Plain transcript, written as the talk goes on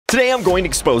Today I'm going to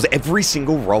expose every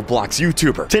single Roblox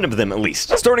YouTuber, 10 of them at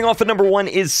least. Starting off at number 1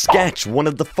 is Sketch, one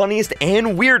of the funniest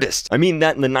and weirdest, I mean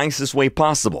that in the nicest way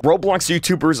possible, Roblox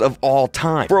YouTubers of all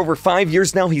time. For over 5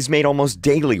 years now, he's made almost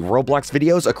daily Roblox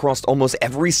videos across almost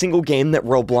every single game that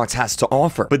Roblox has to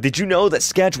offer. But did you know that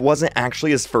Sketch wasn't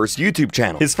actually his first YouTube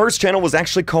channel? His first channel was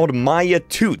actually called Maya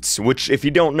Toots, which, if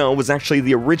you don't know, was actually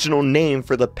the original name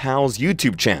for the Pals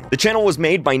YouTube channel. The channel was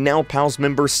made by now Pals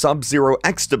member Sub-Zero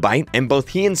Exabyte, and both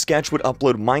he and Sketch would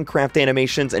upload Minecraft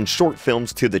animations and short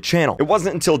films to the channel. It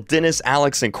wasn't until Dennis,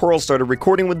 Alex, and Coral started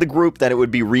recording with the group that it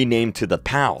would be renamed to the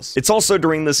Pals. It's also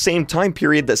during the same time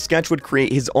period that Sketch would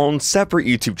create his own separate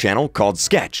YouTube channel called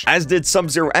Sketch, as did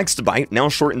Sub-Zero Exabyte, now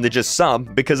shortened to just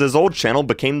Sub, because his old channel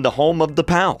became the home of the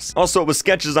Pals. Also, it was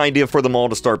Sketch's idea for them all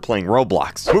to start playing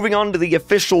Roblox. Moving on to the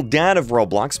official dad of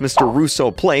Roblox, Mr. Russo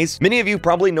Plays. Many of you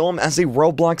probably know him as a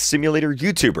Roblox simulator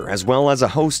YouTuber, as well as a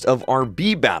host of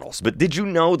RB battles, but did you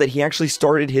know that he actually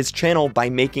started his channel by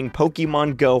making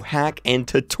Pokemon Go hack and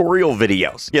tutorial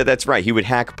videos? Yeah, that's right, he would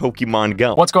hack Pokemon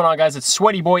Go. What's going on, guys? It's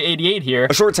Sweaty Boy 88 here.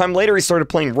 A short time later, he started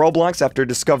playing Roblox after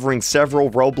discovering several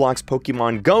Roblox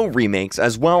Pokemon Go remakes,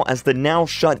 as well as the now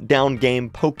shut down game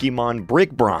Pokemon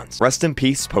Brick Bronze. Rest in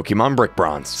peace, Pokemon Brick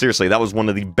Bronze. Seriously, that was one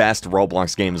of the best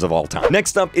Roblox games of all time.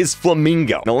 Next up is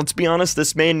Flamingo. Now, let's be honest,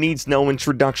 this man needs no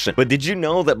introduction, but did you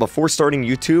know that before starting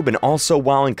YouTube and also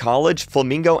while in college,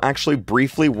 Flamingo actually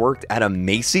briefly worked at a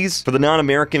Macy's? For the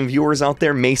non-American viewers out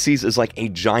there, Macy's is like a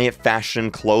giant fashion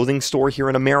clothing store here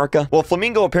in America. Well,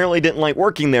 Flamingo apparently didn't like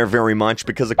working there very much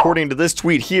because according to this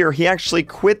tweet here, he actually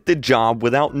quit the job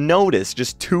without notice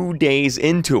just 2 days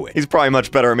into it. He's probably much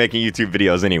better at making YouTube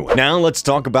videos anyway. Now let's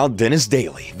talk about Dennis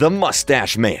Daly, the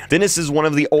Mustache Man. Dennis is one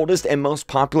of the oldest and most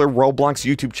popular Roblox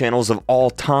YouTube channels of all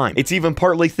time. It's even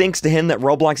partly thanks to him that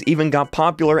Roblox even got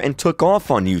popular and took off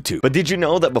on YouTube. But did you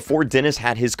know that before Dennis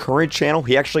had his current channel,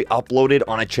 he actually uploaded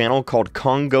on a channel called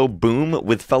Congo Boom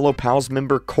with fellow Pals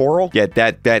member Coral? Yeah,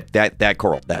 that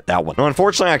Coral, that one. Now,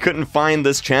 unfortunately, I couldn't find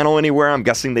this channel anywhere. I'm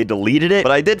guessing they deleted it,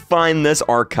 but I did find this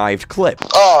archived clip.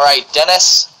 All right,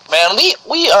 Dennis. Man,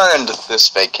 we earned this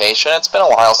vacation. It's been a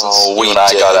while since you and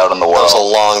I got out in the world. It was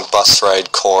a long bus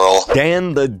ride, Coral.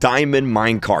 Dan the Diamond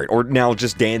Minecart, or now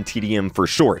just Dan TDM for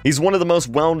short. He's one of the most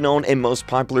well-known and most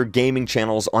popular gaming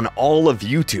channels on all of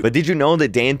YouTube. But did you know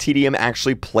that Dan TDM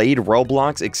actually played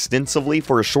Roblox extensively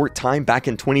for a short time back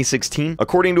in 2016?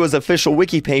 According to his official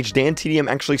wiki page, Dan TDM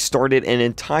actually started an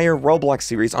entire Roblox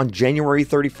series on January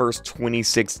 31st,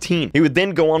 2016. He would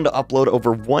then go on to upload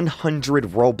over 100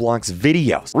 Roblox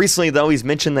videos. Recently, though, he's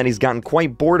mentioned that he's gotten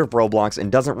quite bored of Roblox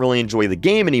and doesn't really enjoy the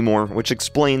game anymore, which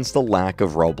explains the lack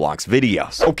of Roblox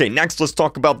videos. Okay, next let's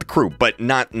talk about the crew, but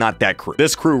not that crew.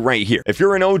 This crew right here. If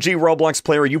you're an OG Roblox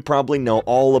player, you probably know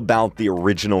all about the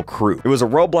original crew. It was a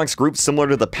Roblox group similar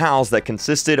to the Pals that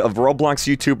consisted of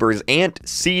Roblox YouTubers Ant,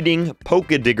 Seeding,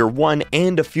 PokeDigger1,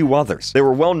 and a few others. They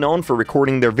were well known for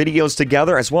recording their videos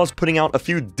together as well as putting out a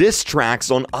few diss tracks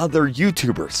on other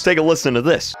YouTubers. Take a listen to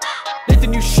this.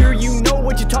 Nathan, you sure you know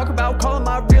what you talk about? Calling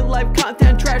my real life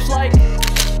content trash like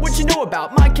what you know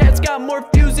about my cat's got more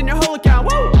views than your whole account.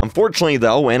 Woo! Unfortunately,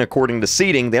 though, and according to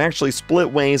Seeding, they actually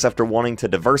split ways after wanting to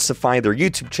diversify their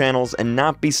YouTube channels and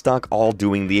not be stuck all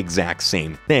doing the exact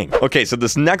same thing. Okay, so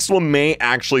this next one may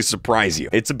actually surprise you.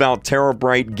 It's about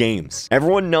Terabyte Games.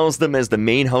 Everyone knows them as the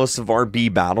main hosts of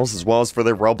RB battles as well as for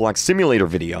their Roblox simulator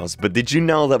videos, but did you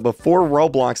know that before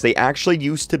Roblox, they actually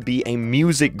used to be a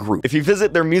music group? If you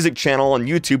visit their music channel on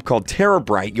YouTube called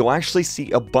Terabyte, you'll actually see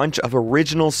a bunch of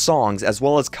original songs as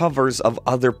well as covers of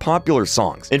other popular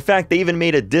songs. In fact, they even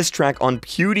made a diss track on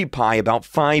PewDiePie about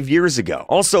 5 years ago.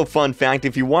 Also, fun fact,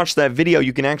 if you watch that video,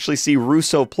 you can actually see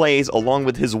Russo Plays along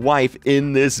with his wife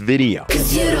in this video.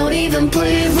 'Cause you don't even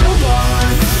play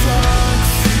Roblox,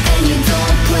 and you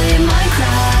don't play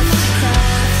Minecraft.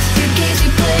 Your games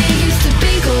you play used to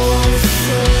be gold,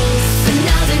 but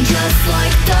now they're just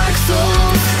like Dark Souls.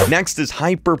 Next is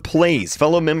Hyper Plays,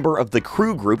 fellow member of the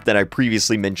crew group that I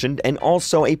previously mentioned, and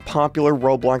also a popular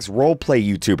Roblox roleplay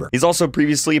YouTuber. He's also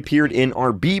previously appeared in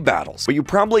RB battles, but you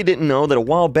probably didn't know that a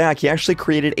while back he actually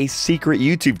created a secret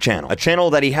YouTube channel, a channel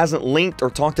that he hasn't linked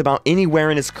or talked about anywhere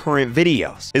in his current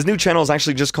videos. His new channel is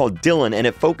actually just called Dylan, and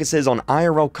it focuses on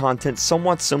IRL content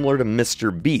somewhat similar to Mr.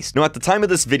 Beast. Now, at the time of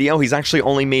this video, he's actually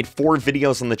only made 4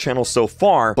 videos on the channel so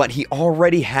far, but he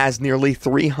already has nearly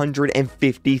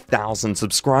 350,000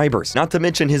 subscribers. subscribers. Not to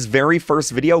mention his very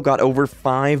first video got over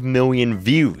 5 million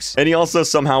views. And he also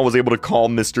somehow was able to call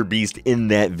Mr. Beast in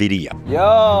that video.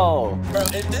 Yo! Bro,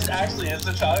 if this actually is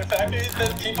the chocolate factory,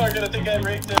 then people are gonna think I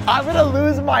rigged it. I'm gonna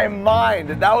lose my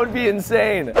mind. That would be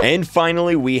insane. And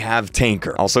finally, we have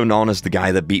Tanker, also known as the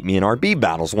guy that beat me in RB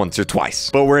battles once or twice.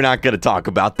 But we're not gonna talk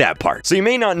about that part. So you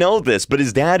may not know this, but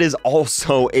his dad is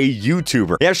also a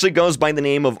YouTuber. He actually goes by the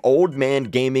name of Old Man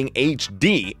Gaming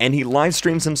HD, and he live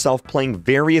streams himself playing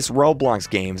various Roblox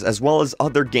games, as well as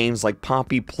other games like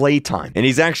Poppy Playtime. And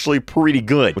he's actually pretty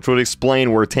good, which would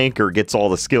explain where Tanker gets all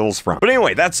the skills from. But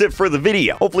anyway, that's it for the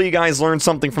video. Hopefully you guys learned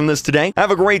something from this today.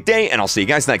 Have a great day, and I'll see you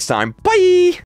guys next time. Bye!